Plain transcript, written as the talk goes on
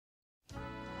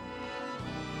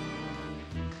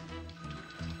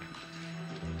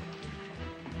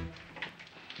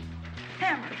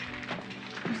Hammer,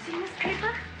 you seen this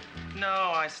paper?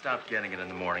 No, I stopped getting it in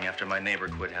the morning after my neighbor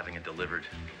quit having it delivered.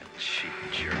 Cheap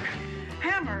jerk.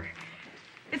 Hammer,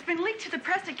 it's been leaked to the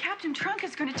press that Captain Trunk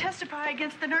is going to testify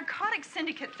against the narcotics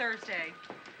syndicate Thursday.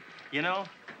 You know,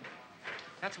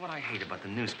 that's what I hate about the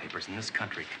newspapers in this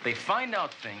country. They find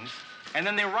out things, and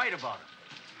then they write about them.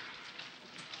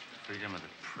 Freedom of the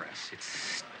press, it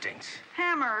stinks.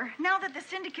 Hammer, now that the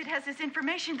syndicate has this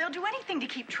information, they'll do anything to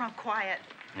keep Trunk quiet.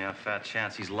 Yeah, fat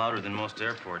chance. He's louder than most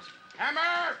airports.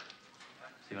 Hammer!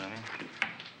 See what I mean?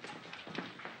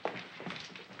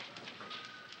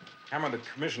 Hammer, the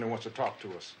commissioner wants to talk to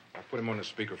us. I put him on the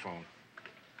speakerphone.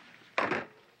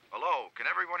 Hello, can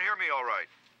everyone hear me all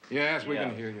right? Yes, we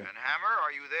can hear you. And Hammer,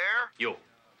 are you there? Yo.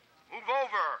 Move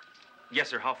over. Yes,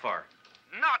 sir. How far?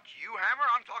 Not you, Hammer.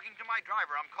 I'm talking to my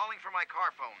driver. I'm calling for my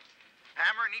car phone.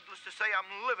 Hammer, needless to say, I'm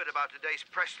livid about today's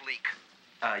press leak.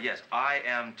 Yes, I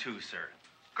am too, sir.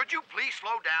 Could you please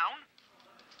slow down?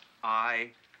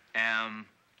 I am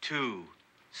too,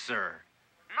 sir.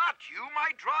 Not you,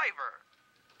 my driver.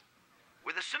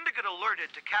 With the syndicate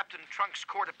alerted to Captain Trunk's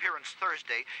court appearance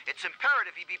Thursday, it's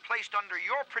imperative he be placed under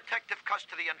your protective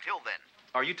custody until then.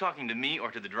 Are you talking to me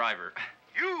or to the driver?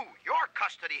 Your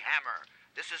custody, Hammer.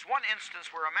 This is one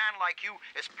instance where a man like you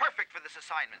is perfect for this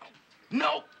assignment.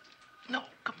 No,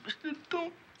 Commissioner,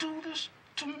 don't do this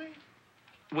to me.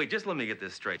 Wait, just let me get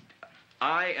this straight.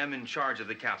 I am in charge of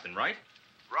the captain, right?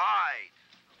 Right.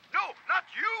 No, not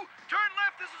you. Turn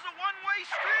left. This is a one-way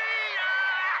street.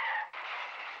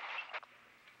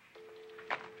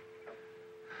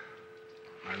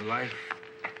 Ah! My life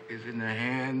is in the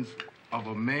hands of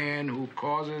a man who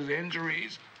causes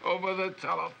injuries over the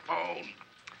telephone.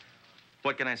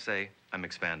 What can I say? I'm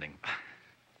expanding.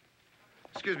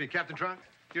 Excuse me, Captain Trunk.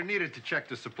 You're needed to check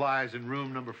the supplies in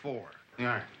room number 4.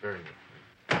 Yeah, very good.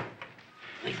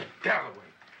 Leave it Galloway.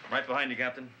 Right behind you,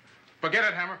 Captain. Forget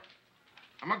it, Hammer.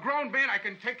 I'm a grown man. I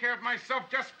can take care of myself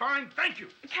just fine. Thank you.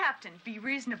 Captain, be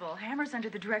reasonable. Hammer's under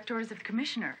the direct orders of the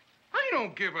commissioner. I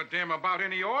don't give a damn about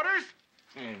any orders.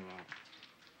 Hey,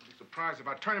 I'll be surprised if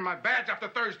I turn in my badge after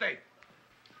Thursday.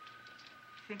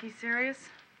 Think he's serious?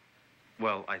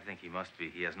 Well, I think he must be.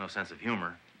 He has no sense of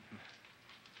humor.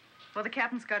 Well, the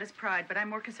captain's got his pride, but I'm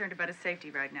more concerned about his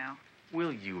safety right now.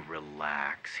 Will you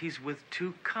relax? He's with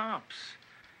 2 cops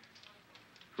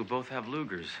who both have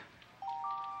Lugers,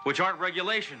 which aren't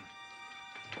regulation.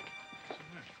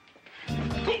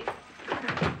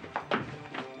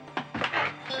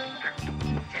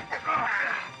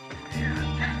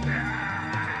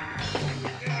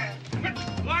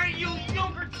 Why, you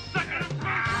yogurt sucker!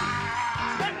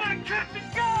 Let my captain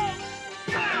go!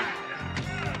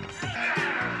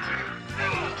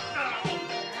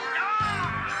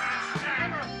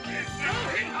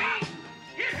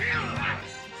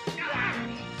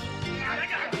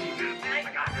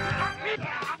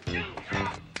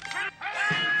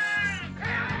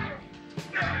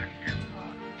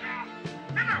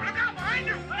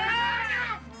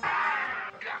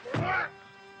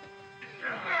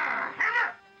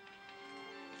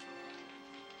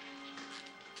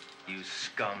 You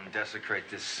scum desecrate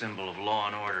this symbol of law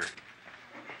and order.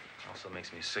 Also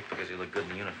makes me sick because you look good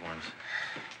in uniforms.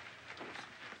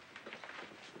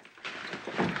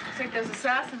 I think those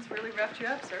assassins really roughed you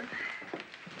up, sir.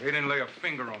 They didn't lay a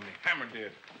finger on me. Hammer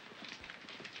did.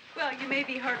 Well, you may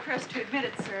be hard-pressed to admit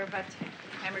it, sir, but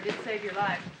Hammer did save your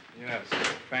life. Yes.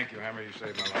 Thank you, Hammer. You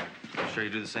saved my life. I'm sure you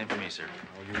do the same for me, sir.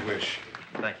 Oh, you wish.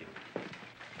 Thank you.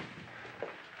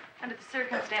 Under the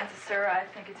circumstances, sir, I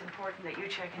think it's important that you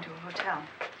check into a hotel.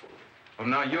 Well,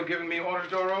 now you're giving me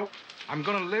orders, Doro? I'm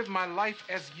gonna live my life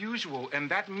as usual, and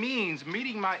that means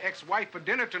meeting my ex-wife for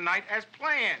dinner tonight as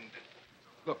planned.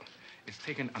 Look, it's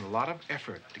taken a lot of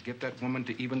effort to get that woman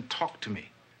to even talk to me.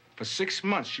 For 6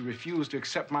 months, she refused to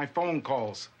accept my phone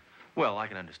calls. Well, I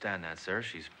can understand that, sir.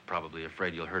 She's probably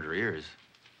afraid you'll hurt her ears.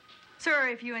 Sir,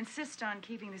 if you insist on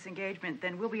keeping this engagement,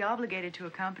 then we'll be obligated to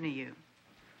accompany you.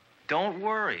 Don't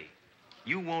worry.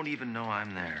 You won't even know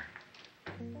I'm there.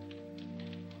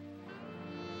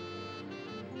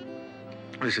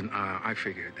 Listen, I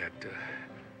figured that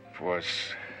for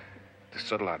us to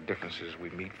settle our differences,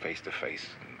 we meet face to face.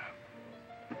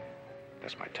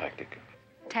 That's my tactic.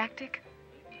 Tactic?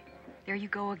 There you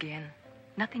go again.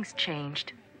 Nothing's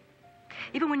changed.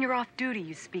 Even when you're off duty,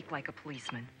 you speak like a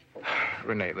policeman.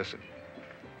 Renee, listen.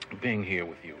 Being here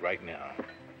with you right now,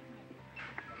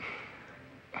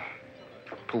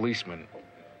 policemen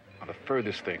are the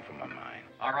furthest thing from my mind.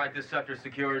 All right, this sector's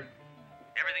secured.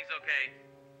 Everything's okay.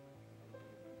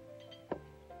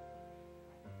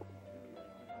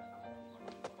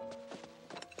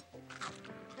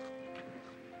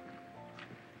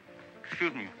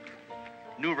 Excuse me.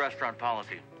 New restaurant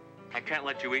policy. I can't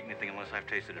let you eat anything unless I've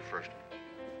tasted it first.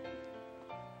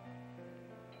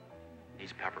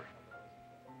 He's Pepper.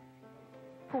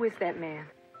 Who is that man?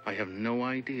 I have no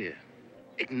idea.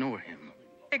 Ignore him.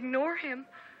 Ignore him?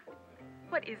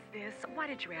 What is this? Why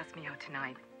did you ask me out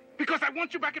tonight? Because I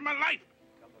want you back in my life.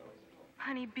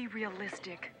 Honey, be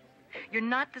realistic. You're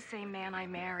not the same man I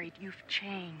married. You've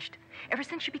changed. Ever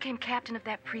since you became captain of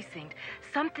that precinct,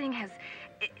 something has...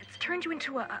 It's turned you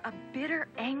into a bitter,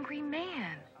 angry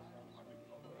man.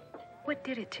 What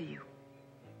did it to you?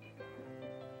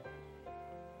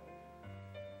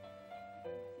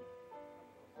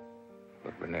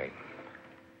 Look, Renee,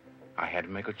 I had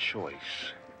to make a choice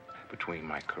between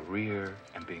my career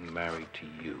and being married to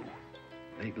you.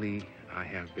 Lately, I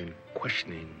have been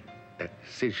questioning that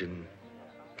decision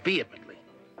vehemently.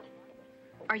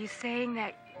 Are you saying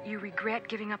that you regret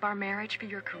giving up our marriage for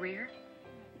your career?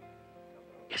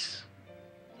 Yes.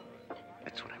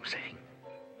 That's what I'm saying.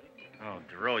 Oh,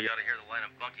 Duro, you ought to hear the line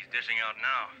of bunkies dishing out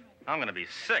now. I'm gonna be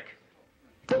sick.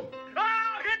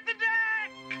 Oh, hit the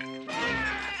deck!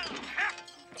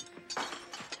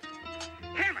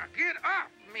 Hammer, get off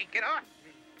me! Get off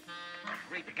me!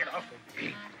 Afraid to get off of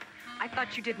me. I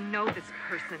thought you didn't know this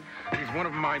person. He's one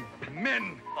of my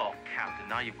men. Oh, Captain,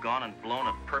 now you've gone and blown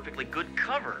a perfectly good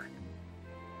cover.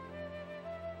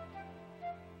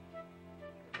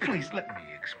 Please let me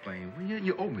explain.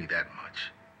 You owe me that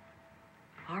much.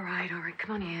 All right,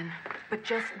 come on in. But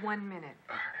just 1 minute.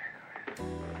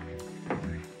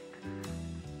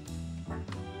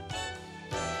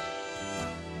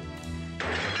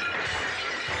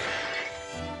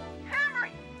 Hammer!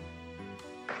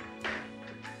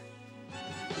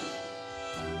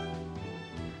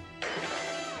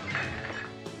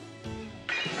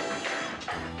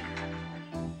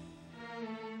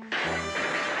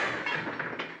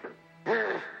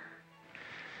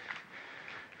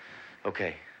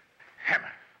 Okay,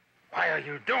 Hammer, why are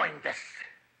you doing this?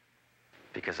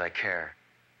 because I care.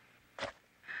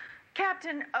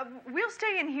 Captain, we'll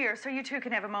stay in here so you two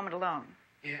can have a moment alone.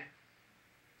 Yeah.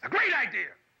 A great idea.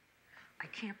 I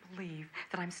can't believe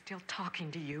that I'm still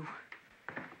talking to you.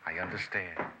 I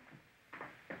understand.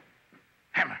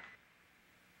 Hammer.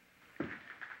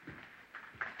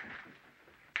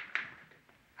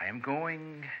 I am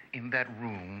going in that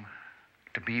room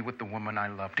to be with the woman I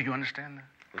love. Do you understand that?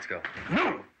 Let's go.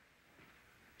 No!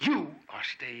 You are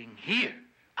staying here.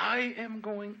 I am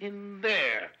going in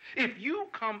there. If you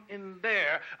come in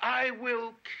there, I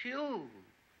will kill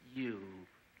you.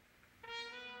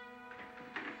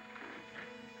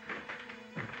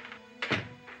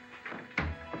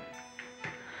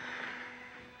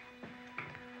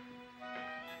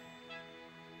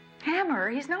 Hammer,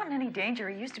 he's not in any danger.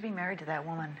 He used to be married to that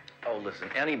woman. Oh, listen,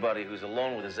 anybody who's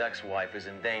alone with his ex-wife is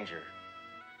in danger.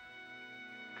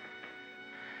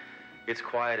 It's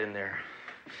quiet in there.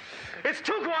 It's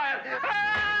too quiet!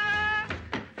 Ah!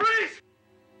 Freeze!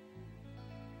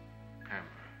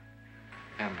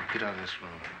 Hammer, get out of this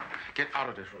room. Get out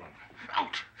of this room.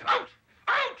 Out! Out!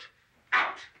 Out!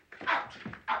 Out! Out!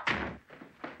 Out!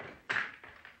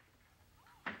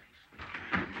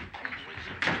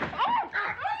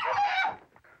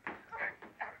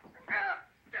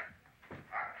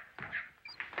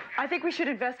 I think we should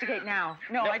investigate now.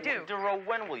 No, I do. Duro,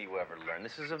 when will you ever learn?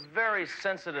 This is a very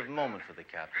sensitive moment for the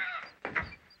captain.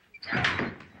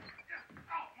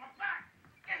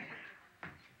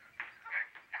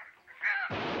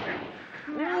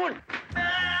 What?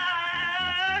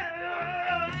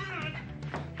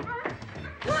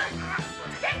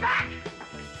 Get back!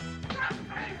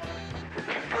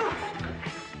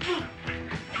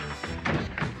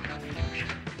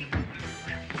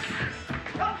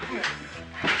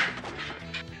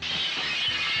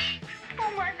 Oh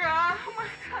my God,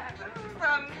 this is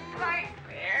a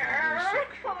nightmare.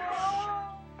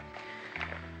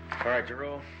 All right,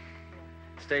 Duro.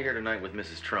 Stay here tonight with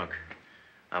Mrs. Trunk.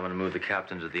 I'm gonna move the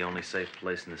captain to the only safe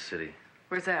place in the city.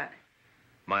 Where's that?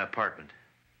 My apartment.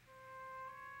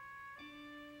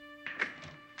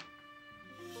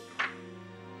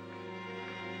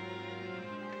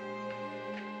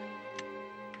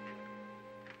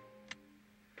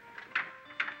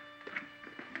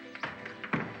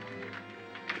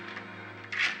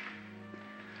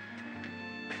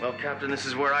 Well, Captain, this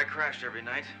is where I crashed every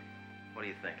night. What do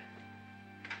you think?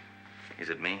 Is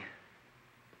it me?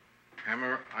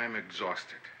 Hammer, I'm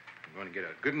exhausted. I'm going to get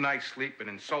a good night's sleep and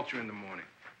insult you in the morning.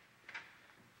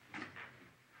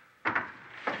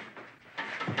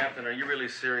 Captain, are you really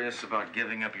serious about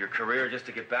giving up your career just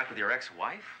to get back with your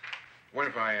ex-wife? What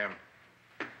if I am?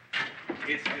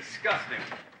 It's disgusting.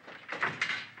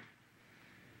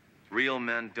 Real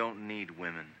men don't need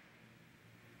women.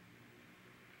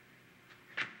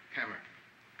 Hammer,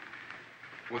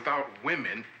 without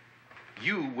women,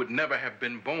 you would never have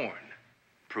been born.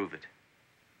 Prove it.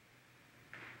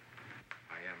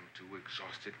 I am too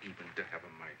exhausted even to have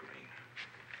a migraine.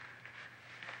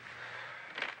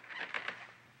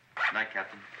 Night,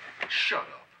 Captain. Shut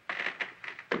up.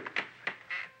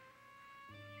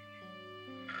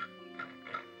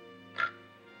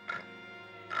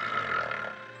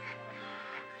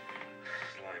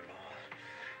 Slyball.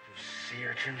 You sea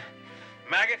urchin.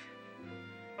 Maggot,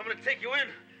 I'm gonna take you in.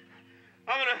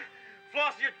 I'm gonna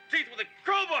floss your teeth with a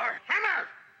crowbar. Hammer!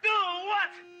 No,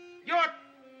 what? You're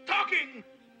talking!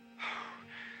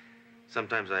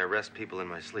 Sometimes I arrest people in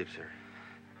my sleep, sir.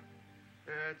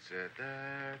 That's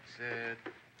it.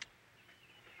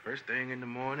 First thing in the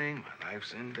morning, my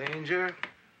life's in danger.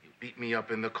 You beat me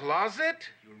up in the closet.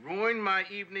 You ruined my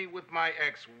evening with my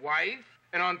ex-wife.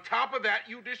 And on top of that,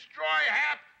 you destroy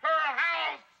half her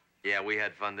house! Yeah, we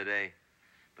had fun today.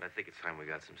 But I think it's time we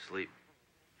got some sleep.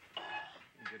 I'm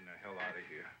getting the hell out of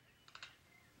here.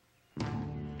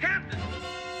 Captain!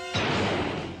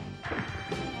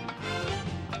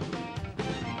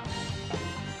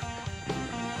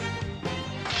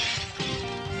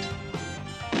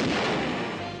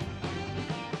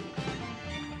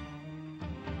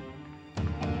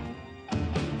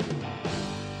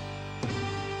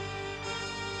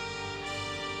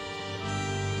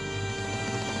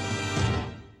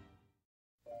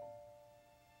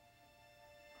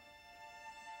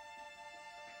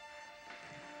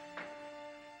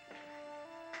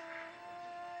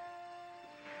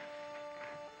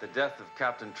 The death of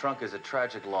Captain Trunk is a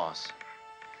tragic loss.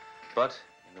 But,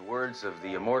 in the words of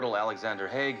the immortal Alexander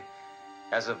Haig,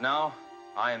 as of now,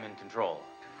 I am in control.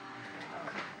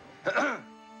 The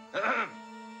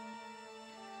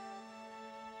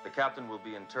captain will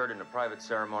be interred in a private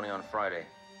ceremony on Friday.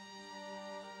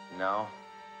 Now,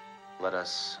 let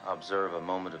us observe a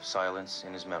moment of silence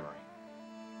in his memory.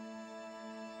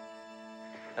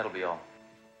 That'll be all.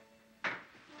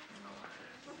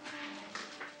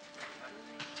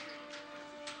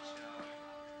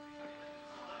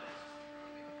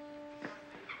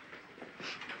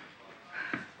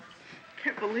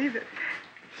 Can't believe it.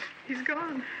 He's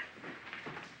gone.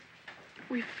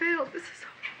 We failed. This is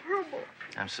horrible.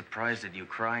 I'm surprised at you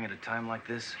crying at a time like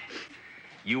this.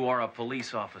 You are a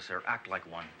police officer. Act like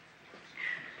one.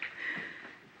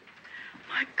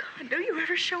 My God, don't you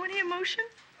ever show any emotion?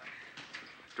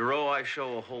 Duro, I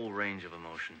show a whole range of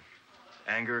emotion.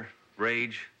 Anger,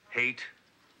 rage, hate.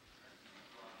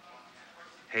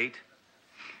 Hate?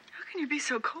 How can you be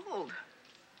so cold?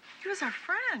 He was our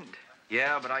friend.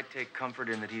 Yeah, but I take comfort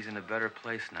in that he's in a better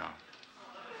place now.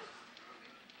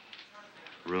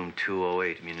 Room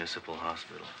 208, Municipal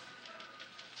Hospital.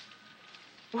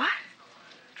 What?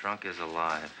 Trunk is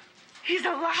alive. He's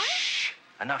alive? Shh!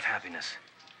 Enough happiness.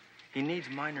 He needs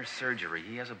minor surgery.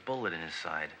 He has a bullet in his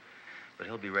side. But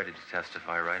he'll be ready to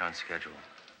testify right on schedule.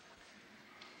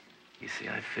 You see,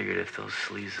 I figured if those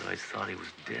sleazoids thought he was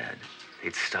dead,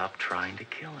 they'd stop trying to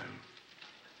kill him.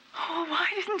 Oh, why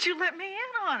didn't you let me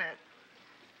in on it?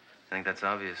 I think that's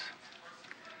obvious.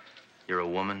 You're a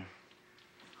woman,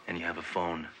 and you have a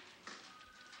phone.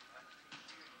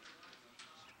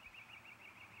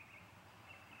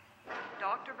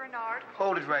 Dr. Bernard?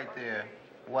 Hold it right there.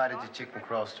 Why did the chicken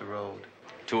cross the road?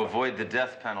 To avoid the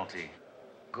death penalty.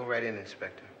 Go right in,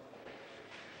 Inspector.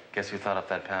 Guess who thought up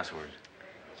that password?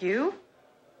 You?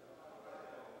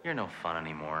 You're no fun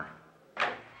anymore.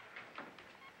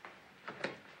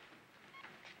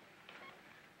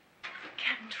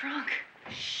 Captain Trunk.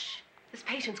 Shh. This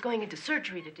patient's going into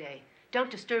surgery today.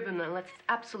 Don't disturb him unless it's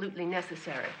absolutely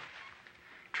necessary.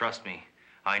 Trust me,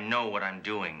 I know what I'm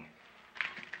doing.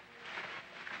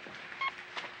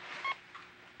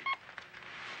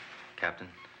 Captain?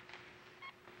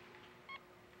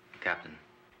 Captain,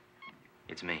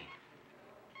 it's me.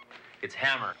 It's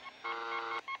Hammer.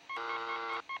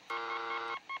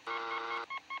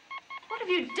 What have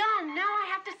you done? Now I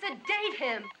have to sedate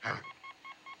him. Hammer,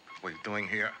 what are you doing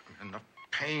here? I'm in enough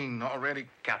pain already.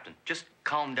 Captain, just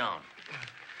calm down.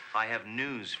 I have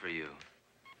news for you.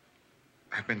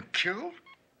 I've been killed?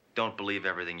 Don't believe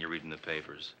everything you read in the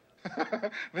papers.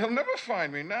 They'll never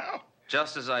find me now.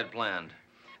 Just as I'd planned.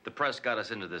 The press got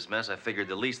us into this mess. I figured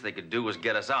the least they could do was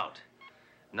get us out.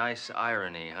 Nice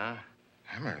irony, huh?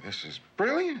 Hammer, this is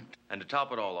brilliant. And to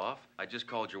top it all off, I just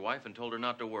called your wife and told her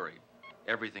not to worry.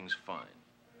 Everything's fine.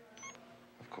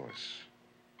 Of course,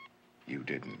 you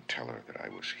didn't tell her that I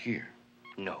was here.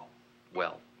 No.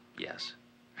 Well, yes.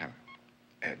 Hammer,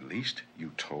 at least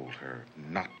you told her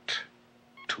not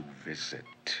to visit.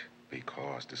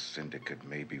 because the syndicate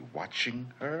may be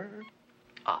watching her?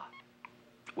 Ah,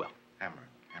 well. Hammer.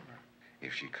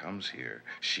 If she comes here,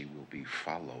 she will be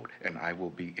followed, and I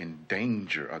will be in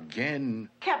danger again.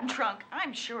 Captain Trunk,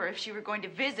 I'm sure if she were going to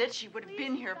visit, she would have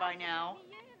been here by now.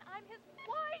 I'm his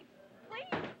wife.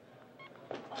 Please.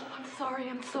 Oh, I'm sorry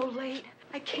I'm so late.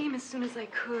 I came as soon as I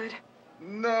could.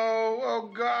 No,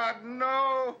 oh God,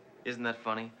 no. Isn't that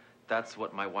funny? That's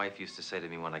what my wife used to say to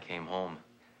me when I came home.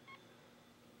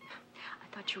 I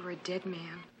thought you were a dead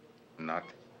man. Not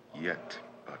yet,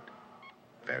 but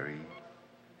very,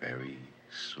 very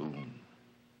soon.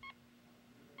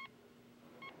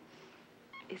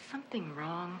 Is something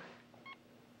wrong?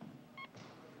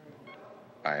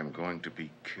 I am going to be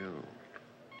killed.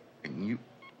 And you...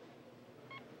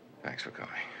 Thanks for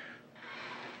coming.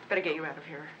 Better get you out of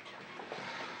here.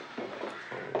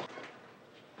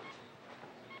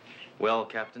 Well,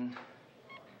 Captain,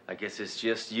 I guess it's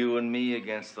just you and me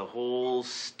against the whole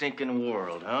stinking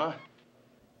world, huh?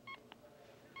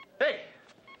 Hey!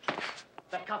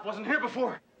 That cop wasn't here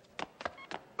before.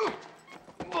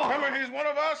 Hammer, he's one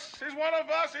of us. He's one of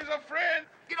us. He's a friend.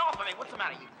 Get off of me. What's the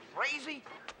matter? You crazy?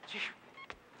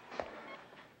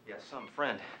 Yeah, some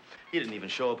friend. He didn't even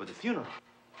show up at the funeral.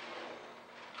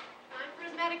 Time for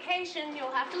his medication.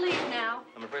 You'll have to leave now.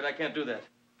 I'm afraid I can't do that.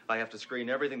 I have to screen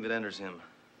everything that enters him.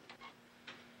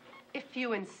 If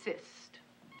you insist.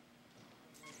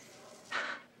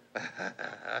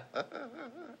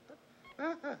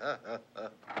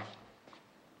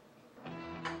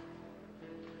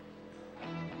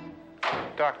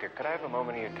 Doctor, could I have a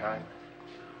moment of your time?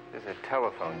 There's a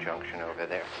telephone junction over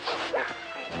there.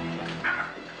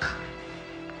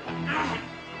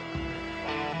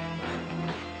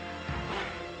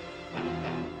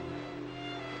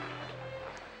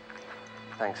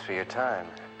 Thanks for your time.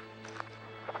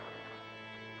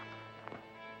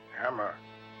 Hammer,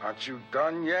 aren't you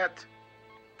done yet?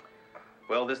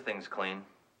 Well, this thing's clean.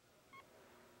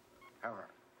 Hammer.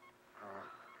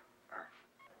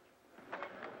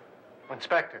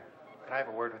 Inspector, could I have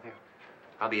a word with you?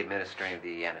 I'll be administering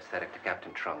the anesthetic to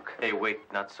Captain Trunk. Hey, wait,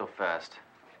 not so fast.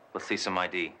 Let's see some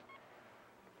ID.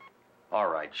 All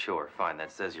right, sure, fine.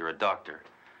 That says you're a doctor.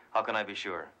 How can I be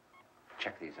sure?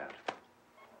 Check these out.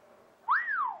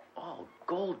 Oh,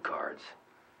 gold cards.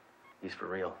 He's for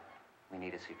real. We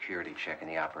need a security check in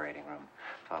the operating room.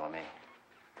 Follow me.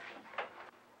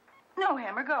 No,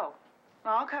 Hammer, go.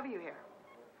 I'll cover you here.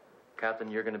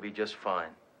 Captain, you're gonna be just fine.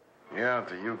 Yeah,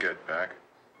 until you get back.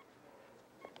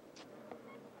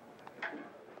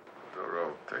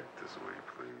 Doro, take this away,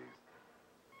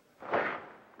 please.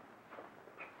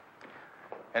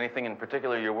 Anything in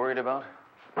particular you're worried about?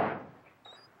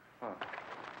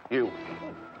 You.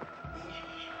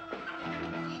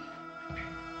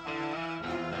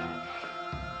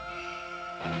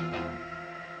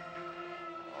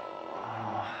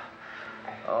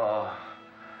 Oh,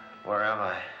 where am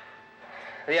I?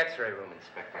 The X-ray room,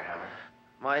 Inspector Hammer.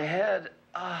 My head,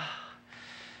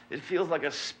 it feels like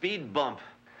a speed bump.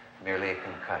 Merely a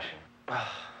concussion.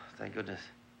 Oh, thank goodness.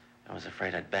 I was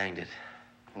afraid I'd banged it.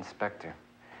 Inspector,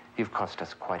 you've cost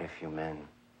us quite a few men.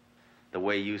 The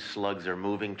way you slugs are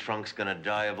moving, Trunk's gonna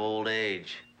die of old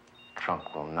age.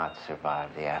 Trunk will not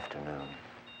survive the afternoon.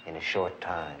 In a short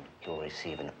time, he'll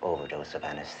receive an overdose of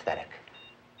anesthetic.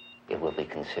 It will be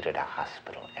considered a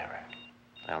hospital error.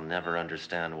 I'll never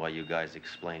understand why you guys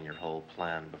explain your whole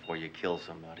plan before you kill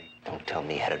somebody. Don't tell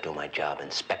me how to do my job,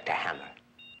 Inspector Hammer.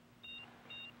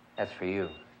 As for you,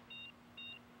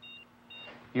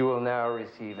 you will now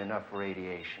receive enough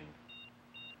radiation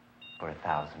for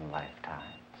 1,000 lifetimes.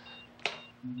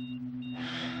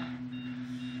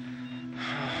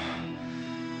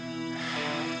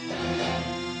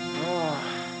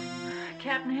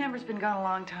 Captain Hammer's been gone a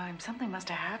long time. Something must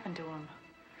have happened to him.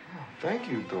 Oh, thank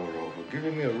you, Doro, for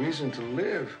giving me a reason to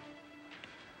live.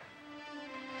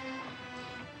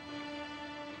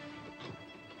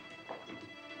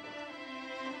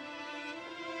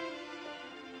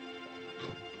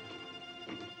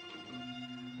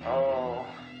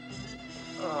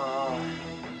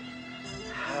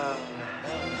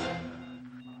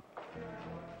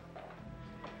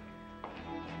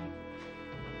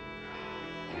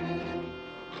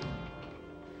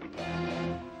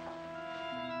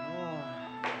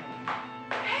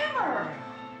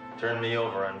 Turn me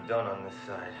over. I'm done on this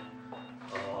side.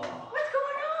 Oh. What's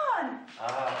going on?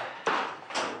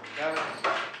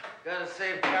 Gotta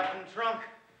save Captain Trunk.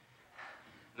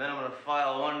 Then I'm gonna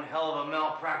file one hell of a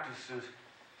malpractice suit.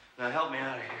 Now help me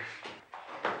out of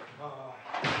here. Oh.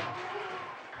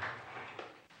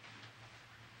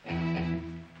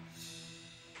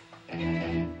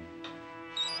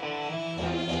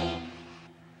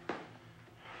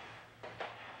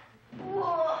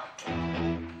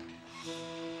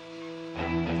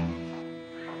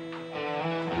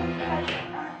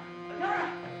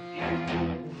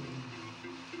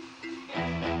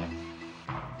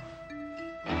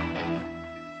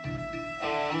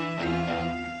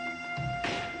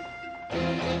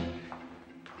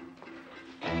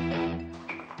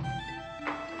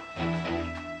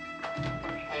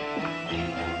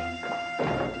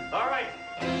 All right.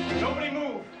 Nobody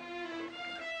move.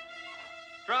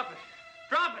 Drop it.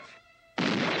 Drop it.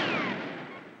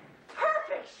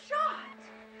 Perfect shot!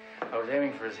 I was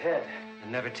aiming for his head.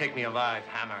 You'll never take me alive,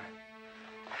 Hammer.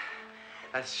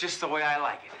 That's just the way I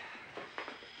like it.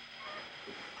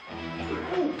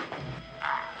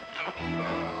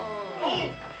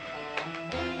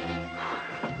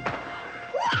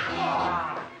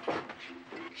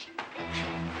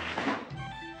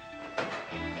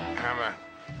 Hammer.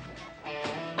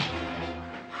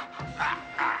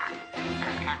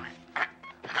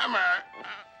 Hammer.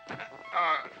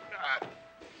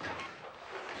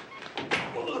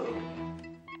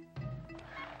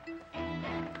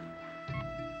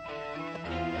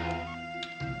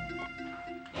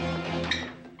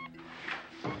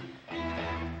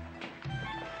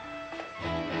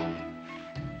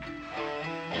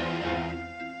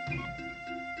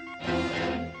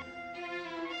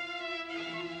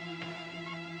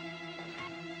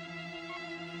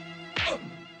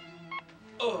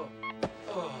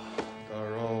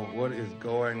 Doro, what is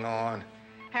going on?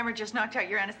 Hammer just knocked out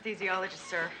your anesthesiologist,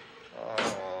 sir.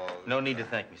 Oh, No need to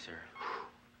thank me, sir.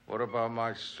 what about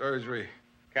my surgery?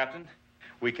 Captain,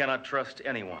 we cannot trust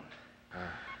anyone.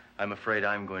 I'm afraid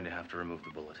I'm going to have to remove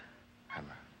the bullet.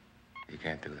 Hammer, you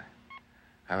can't do that.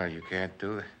 Hammer, you can't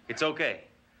do that. It's okay.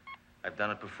 I've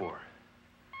done it before.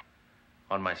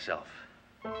 On myself.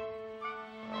 Oh,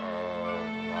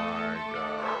 my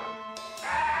God.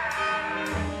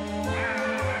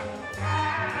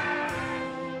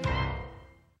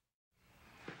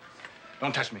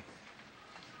 Don't touch me.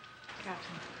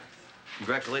 Captain.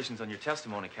 Congratulations on your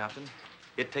testimony, Captain.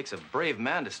 It takes a brave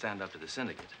man to stand up to the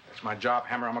syndicate. That's my job,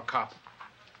 Hammer. I'm a cop.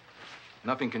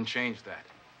 Nothing can change that.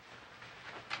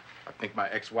 I think my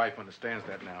ex-wife understands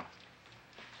that now.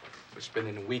 We're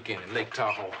spending the weekend in Lake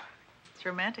Tahoe. It's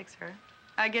romantic, sir.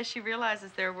 I guess she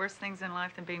realizes there are worse things in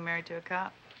life than being married to a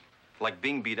cop. Like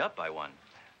being beat up by one.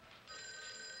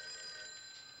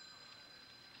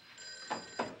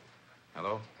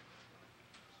 Hello?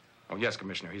 Oh, yes,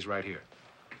 Commissioner. He's right here.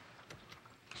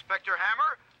 Inspector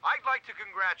Hammer, I'd like to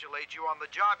congratulate you on the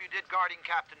job you did guarding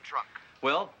Captain Trunk.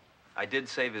 Well, I did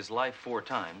save his life 4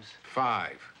 times.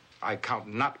 5. I count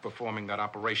not performing that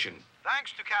operation.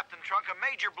 Thanks to Captain Trunk, a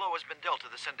major blow has been dealt to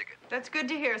the syndicate. That's good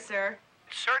to hear, sir.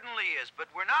 It certainly is, but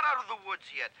we're not out of the woods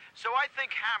yet, so I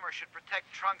think Hammer should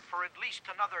protect Trunk for at least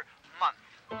another month.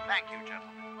 Thank you,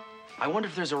 gentlemen. I wonder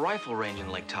if there's a rifle range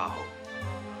in Lake Tahoe.